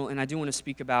society in general, and I do want to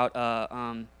speak about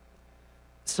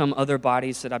some other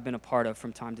bodies that I've been a part of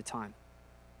from time to time.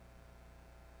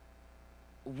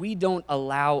 We don't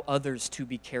allow others to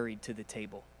be carried to the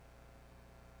table,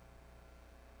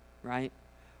 right?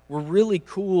 We're really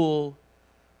cool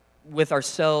with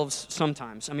ourselves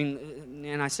sometimes. I mean,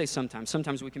 and I say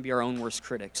sometimes we can be our own worst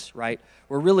critics, right?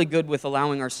 We're really good with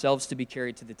allowing ourselves to be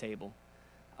carried to the table.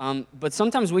 But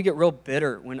sometimes we get real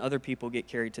bitter when other people get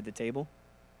carried to the table,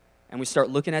 and we start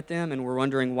looking at them and we're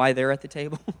wondering why they're at the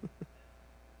table,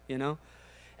 you know?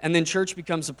 And then church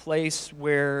becomes a place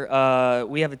where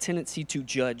we have a tendency to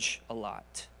judge a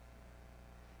lot.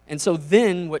 And so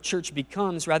then what church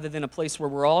becomes, rather than a place where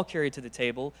we're all carried to the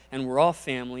table and we're all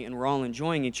family and we're all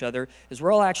enjoying each other, is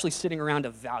we're all actually sitting around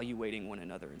evaluating one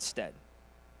another instead,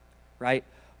 right?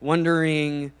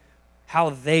 Wondering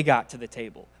how they got to the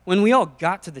table. When we all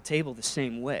got to the table the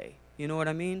same way, you know what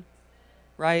I mean?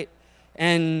 Right?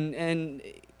 And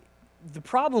the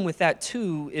problem with that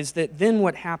too is that then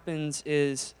what happens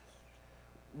is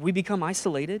we become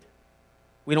isolated.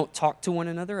 We don't talk to one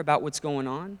another about what's going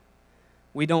on.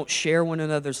 We don't share one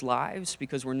another's lives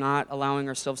because we're not allowing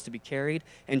ourselves to be carried.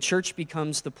 And church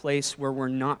becomes the place where we're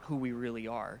not who we really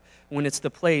are. When it's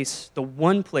the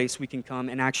one place we can come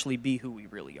and actually be who we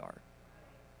really are.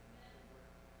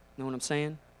 Know what I'm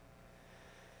saying?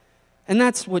 And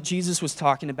that's what Jesus was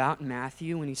talking about in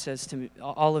Matthew when he says to me,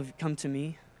 come to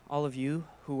me, all of you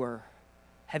who are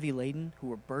heavy laden,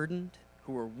 who are burdened,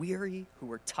 who are weary, who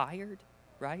are tired,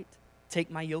 right? Take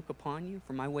my yoke upon you,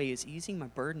 for my way is easy, my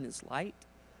burden is light.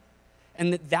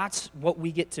 And that's what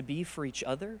we get to be for each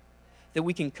other. That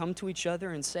we can come to each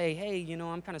other and say, hey,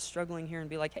 I'm kind of struggling here, and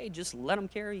be like, hey, just let them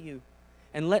carry you.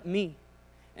 And let me.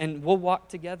 And we'll walk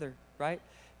together, right?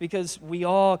 Because we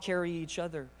all carry each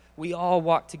other. We all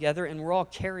walk together, and we're all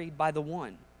carried by the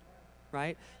one,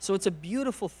 right? So it's a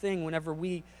beautiful thing whenever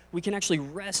we can actually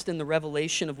rest in the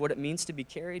revelation of what it means to be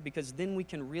carried, because then we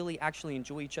can really actually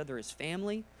enjoy each other as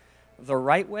family the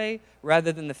right way,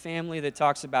 rather than the family that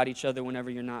talks about each other whenever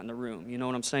you're not in the room. You know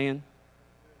what I'm saying?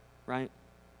 Right?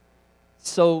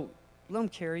 So let him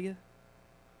carry you,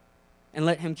 and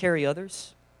let him carry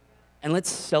others, and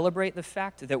let's celebrate the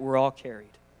fact that we're all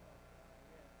carried.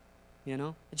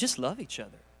 Just love each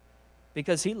other,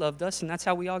 because he loved us, and that's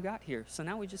how we all got here. So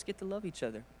now we just get to love each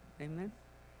other. Amen?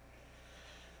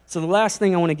 So the last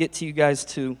thing I want to get to you guys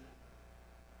to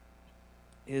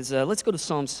is let's go to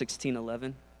Psalm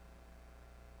 16:11.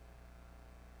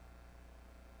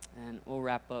 And we'll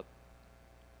wrap up.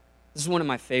 This is one of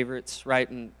my favorites, right?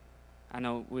 And I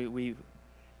know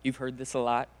you've heard this a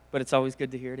lot, but it's always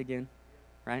good to hear it again,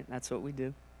 right? That's what we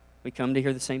do. We come to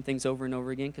hear the same things over and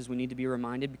over again because we need to be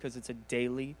reminded, because it's a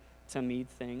daily tamid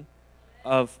thing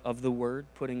of the word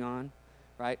putting on,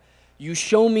 right? You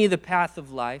show me the path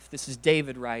of life. This is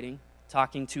David writing,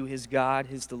 talking to his God,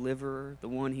 his deliverer, the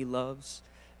one he loves,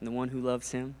 and the one who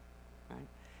loves him, right?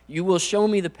 You will show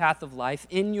me the path of life.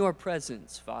 In your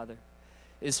presence, Father,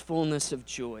 is fullness of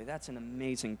joy. That's an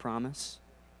amazing promise,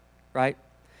 right?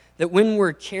 That when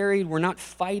we're carried, we're not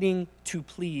fighting to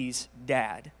please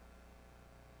Dad.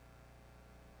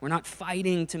 We're not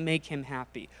fighting to make him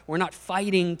happy. We're not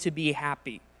fighting to be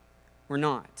happy. We're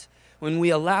not. When we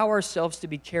allow ourselves to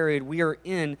be carried, we are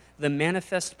in the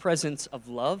manifest presence of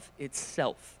love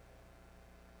itself.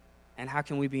 And how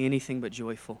can we be anything but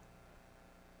joyful,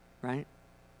 right?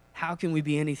 How can we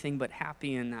be anything but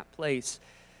happy in that place?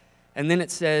 And then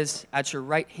it says, at your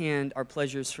right hand are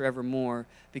pleasures forevermore,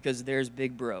 because there's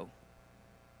big bro,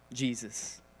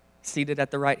 Jesus, seated at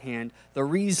the right hand. The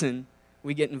reason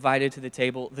we get invited to the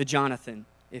table, the Jonathan,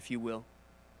 if you will,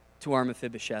 to our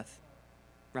Mephibosheth,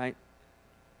 right?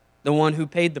 The one who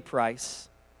paid the price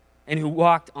and who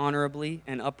walked honorably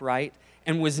and upright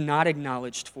and was not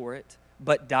acknowledged for it,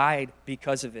 but died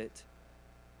because of it.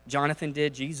 Jonathan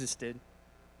did, Jesus did.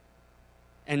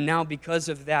 And now because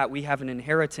of that, we have an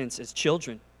inheritance as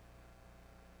children.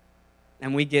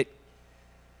 And we get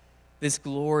this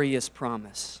glorious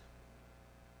promise.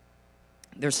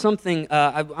 There's something,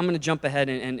 I'm going to jump ahead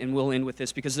and we'll end with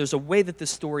this, because there's a way that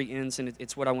this story ends, and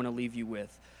it's what I want to leave you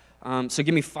with. So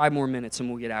give me 5 more minutes and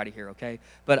we'll get out of here, okay?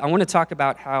 But I want to talk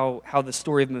about how the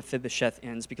story of Mephibosheth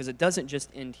ends, because it doesn't just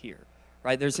end here,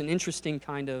 right? There's an interesting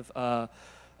kind of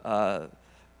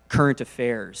current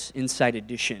affairs, inside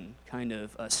edition kind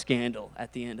of scandal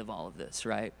at the end of all of this,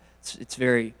 right? It's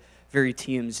very, very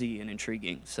TMZ and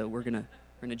intriguing. So we're gonna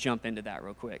jump into that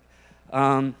real quick.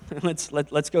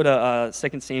 Let's go to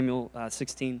 2 Samuel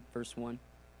 16, verse 1.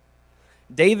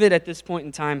 David, at this point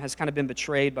in time, has kind of been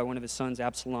betrayed by one of his sons,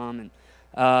 Absalom,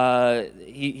 and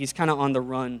he's kind of on the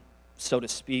run, so to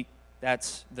speak.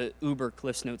 That's the Uber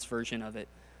Cliffs Notes version of it.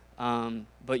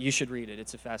 But you should read it.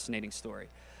 It's a fascinating story.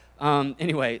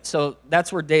 Anyway, so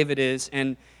that's where David is,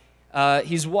 and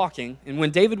he's walking. And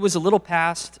when David was a little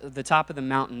past the top of the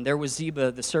mountain, there was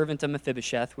Ziba, the servant of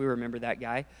Mephibosheth, we remember that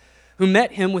guy, who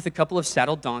met him with a couple of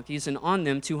saddled donkeys, and on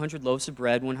them 200 loaves of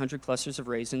bread, 100 clusters of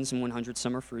raisins, and 100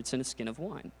 summer fruits, and a skin of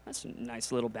wine. That's a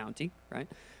nice little bounty, right?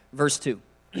 Verse 2.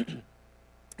 And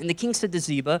the king said to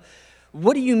Ziba,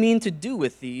 What do you mean to do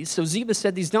with these? So Ziba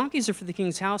said, these donkeys are for the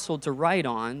king's household to ride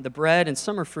on, the bread and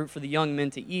summer fruit for the young men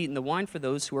to eat, and the wine for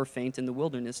those who are faint in the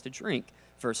wilderness to drink.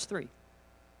 Verse 3.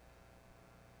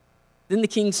 Then the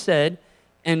king said,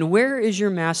 and where is your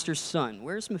master's son?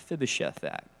 Where's Mephibosheth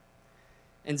at?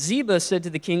 And Ziba said to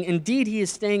the king, indeed he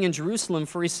is staying in Jerusalem,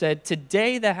 for he said,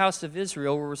 today the house of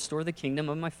Israel will restore the kingdom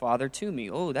of my father to me.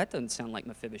 Oh, that doesn't sound like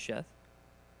Mephibosheth.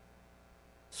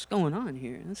 What's going on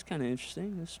here? That's kind of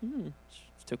interesting. This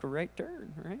took a right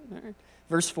turn, right? All right.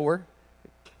 Verse 4.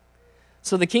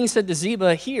 So the king said to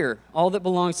Ziba, here, all that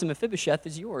belongs to Mephibosheth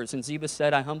is yours. And Ziba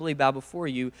said, I humbly bow before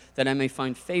you that I may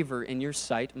find favor in your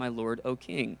sight, my lord, O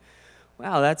king.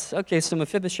 Wow, that's, okay, so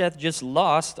Mephibosheth just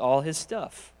lost all his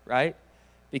stuff, right?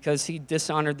 Because he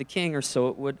dishonored the king, or so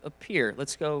it would appear.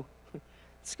 Let's go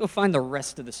find the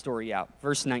rest of the story out.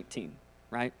 Verse 19,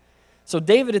 right? So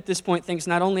David at this point thinks,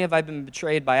 not only have I been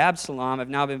betrayed by Absalom, I've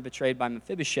now been betrayed by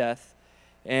Mephibosheth.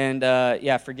 And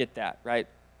forget that, right?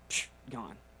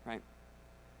 Gone, right?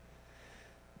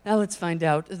 Now let's find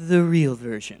out the real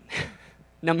version.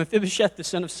 Now Mephibosheth, the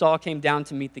son of Saul, came down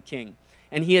to meet the king.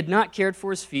 And he had not cared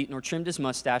for his feet, nor trimmed his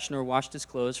mustache, nor washed his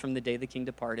clothes from the day the king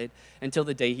departed until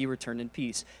the day he returned in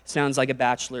peace. Sounds like a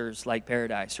bachelor's like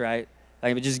paradise, right?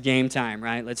 Like just game time,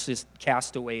 right? Let's just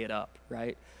cast away it up,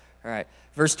 right? All right,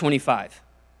 verse 25.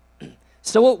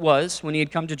 So it was, when he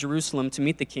had come to Jerusalem to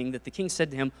meet the king, that the king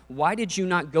said to him, why did you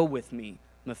not go with me,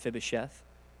 Mephibosheth?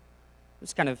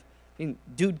 It's kind of,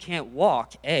 dude can't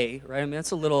walk, right? I mean,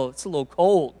 it's a little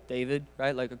cold, David,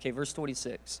 right? Like, okay, verse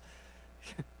 26.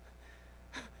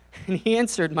 And he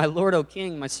answered, my lord, O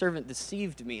king, my servant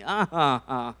deceived me.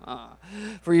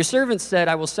 For your servant said,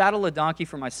 I will saddle a donkey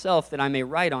for myself that I may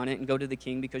ride on it and go to the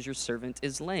king because your servant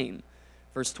is lame.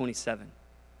 Verse 27.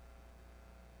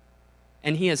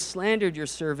 And he has slandered your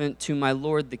servant to my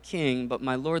lord the king, but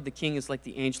my lord the king is like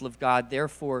the angel of God.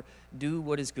 Therefore, do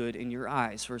what is good in your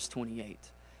eyes. Verse 28.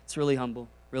 It's really humble,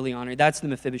 really honored. That's the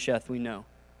Mephibosheth we know,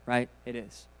 right? It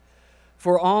is.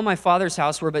 For all my father's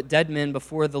house were but dead men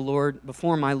before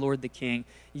my lord the king.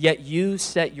 Yet you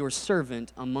set your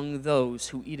servant among those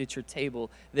who eat at your table.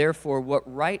 Therefore, what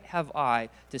right have I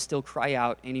to still cry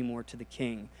out any more to the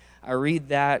king? I read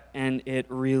that and it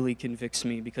really convicts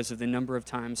me because of the number of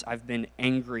times I've been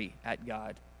angry at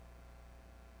God.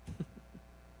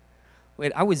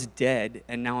 Wait, I was dead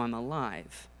and now I'm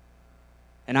alive.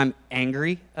 And I'm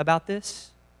angry about this,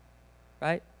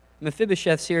 right?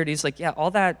 Mephibosheth's here and he's like, yeah,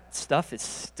 all that stuff is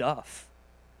stuff,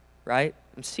 right?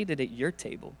 I'm seated at your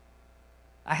table.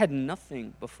 I had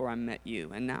nothing before I met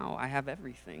you, and now I have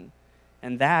everything.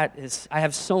 And I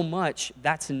have so much,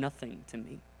 that's nothing to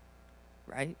me,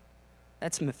 right?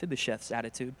 That's Mephibosheth's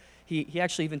attitude. He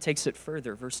actually even takes it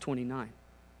further, verse 29.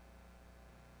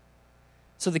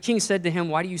 So the king said to him,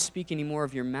 why do you speak any more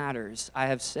of your matters? I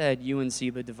have said, you and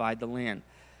Ziba divide the land.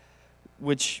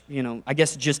 Which, I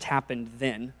guess just happened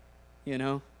then,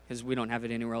 because we don't have it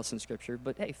anywhere else in Scripture.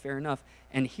 But hey, fair enough.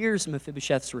 And here's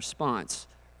Mephibosheth's response,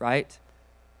 right?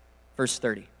 Verse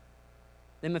 30.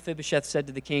 Then Mephibosheth said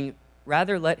to the king,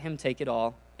 rather let him take it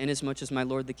all, inasmuch as my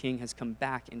lord the king has come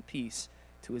back in peace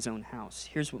to his own house.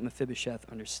 Here's what Mephibosheth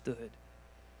understood.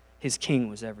 His king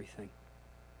was everything.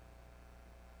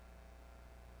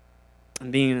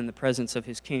 And being in the presence of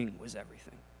his king was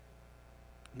everything.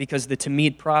 Because the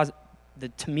Tamid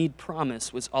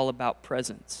promise was all about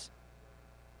presence.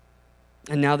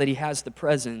 And now that he has the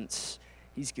presence,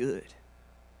 he's good.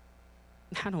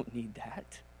 I don't need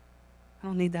that. I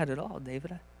don't need that at all,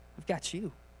 David. I've got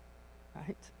you,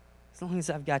 right? As long as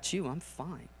I've got you, I'm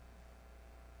fine.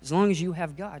 As long as you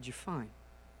have God, you're fine.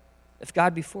 If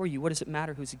God be for you, what does it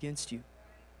matter who's against you?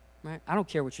 Right? I don't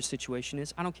care what your situation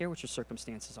is. I don't care what your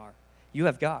circumstances are. You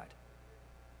have God.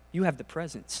 You have the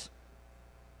presence.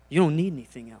 You don't need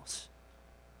anything else.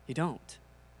 You don't.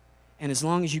 And as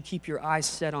long as you keep your eyes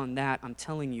set on that, I'm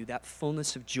telling you, that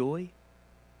fullness of joy,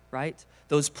 right?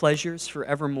 Those pleasures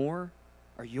forevermore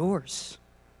are yours.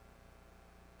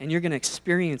 And you're going to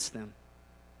experience them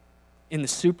in the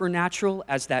supernatural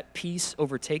as that peace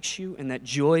overtakes you and that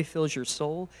joy fills your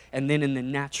soul, and then in the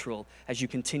natural as you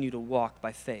continue to walk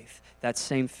by faith, that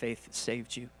same faith that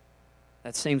saved you,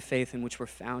 that same faith in which we're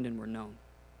found and we're known,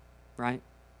 right?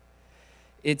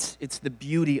 It's the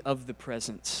beauty of the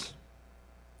presence.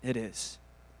 It is.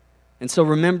 And so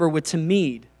remember, with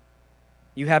Tamid,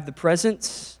 you have the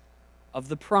presence of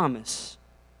the promise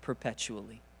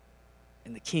perpetually,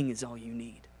 and the king is all you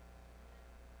need.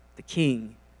 The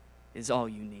king is all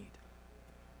you need.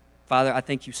 Father, I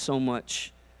thank you so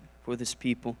much for this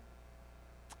people.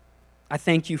 I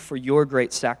thank you for your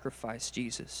great sacrifice,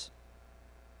 Jesus.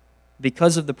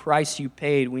 Because of the price you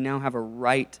paid, we now have a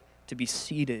right to be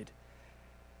seated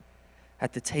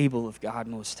at the table of God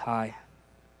Most High,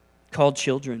 called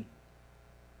children,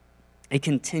 a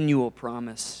continual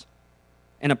promise,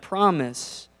 and a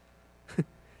promise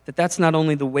that that's not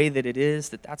only the way that it is,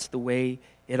 that that's the way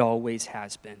it always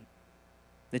has been,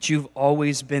 that you've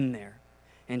always been there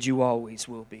and you always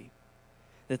will be,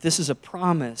 that this is a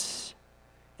promise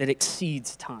that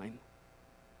exceeds time,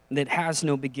 that has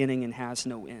no beginning and has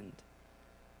no end,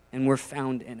 and we're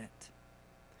found in it.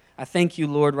 I thank you,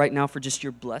 Lord, right now for just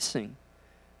your blessing,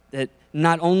 that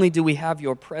not only do we have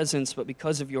your presence, but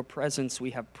because of your presence,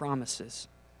 we have promises.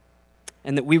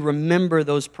 And that we remember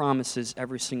those promises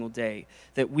every single day,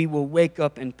 that we will wake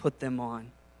up and put them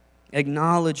on.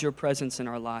 Acknowledge your presence in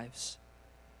our lives.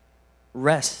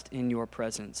 Rest in your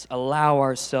presence. Allow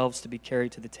ourselves to be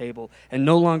carried to the table and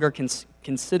no longer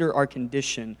consider our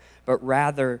condition, but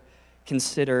rather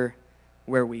consider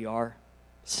where we are,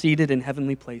 seated in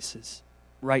heavenly places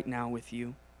right now with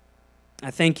you.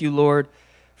 I thank you, Lord,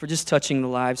 for just touching the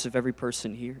lives of every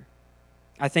person here.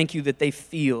 I thank you that they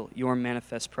feel your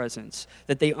manifest presence,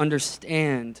 that they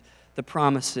understand the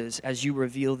promises as you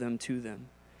reveal them to them,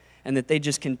 and that they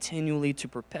just continually to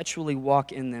perpetually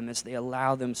walk in them as they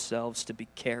allow themselves to be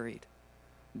carried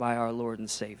by our Lord and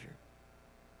Savior.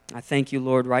 I thank you,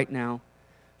 Lord, right now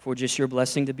for just your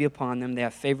blessing to be upon them. They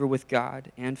have favor with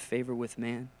God and favor with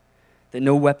man, that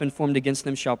no weapon formed against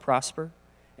them shall prosper,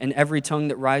 and every tongue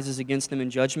that rises against them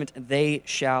in judgment they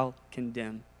shall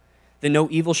condemn. That no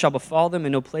evil shall befall them,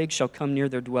 and no plague shall come near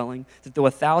their dwelling. That though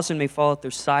 1,000 may fall at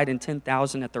their side and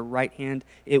 10,000 at their right hand,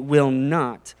 it will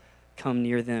not come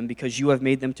near them, because you have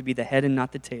made them to be the head and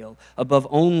not the tail, above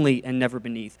only and never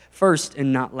beneath, first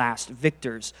and not last,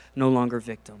 victors, no longer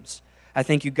victims. I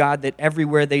thank you, God, that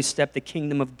everywhere they step, the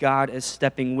kingdom of God is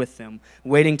stepping with them,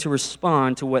 waiting to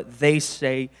respond to what they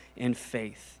say in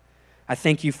faith. I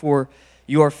thank you for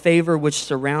your favor which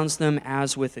surrounds them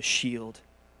as with a shield.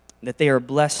 That they are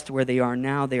blessed where they are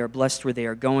now, they are blessed where they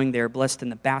are going, they are blessed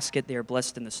in the basket, they are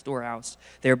blessed in the storehouse,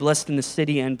 they are blessed in the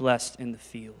city and blessed in the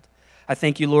field. I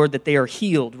thank you, Lord, that they are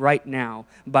healed right now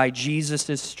by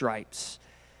Jesus' stripes,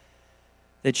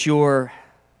 that your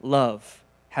love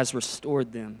has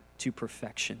restored them to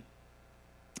perfection.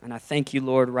 And I thank you,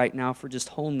 Lord, right now for just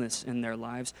wholeness in their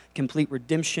lives, complete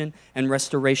redemption and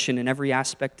restoration in every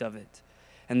aspect of it.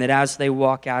 And that as they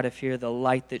walk out of here, the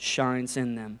light that shines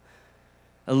in them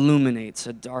illuminates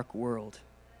a dark world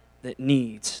that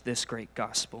needs this great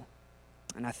gospel.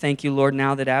 And I thank you, Lord,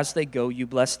 now that as they go, you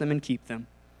bless them and keep them.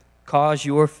 Cause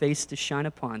your face to shine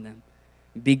upon them.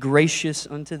 Be gracious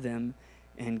unto them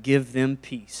and give them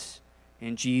peace.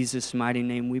 In Jesus' mighty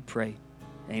name we pray.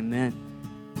 Amen.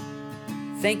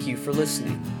 Thank you for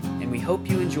listening, and we hope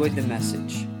you enjoyed the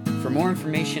message. For more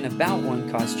information about One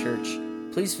Cause Church,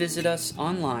 please visit us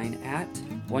online at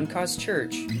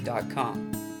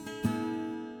onecausechurch.com.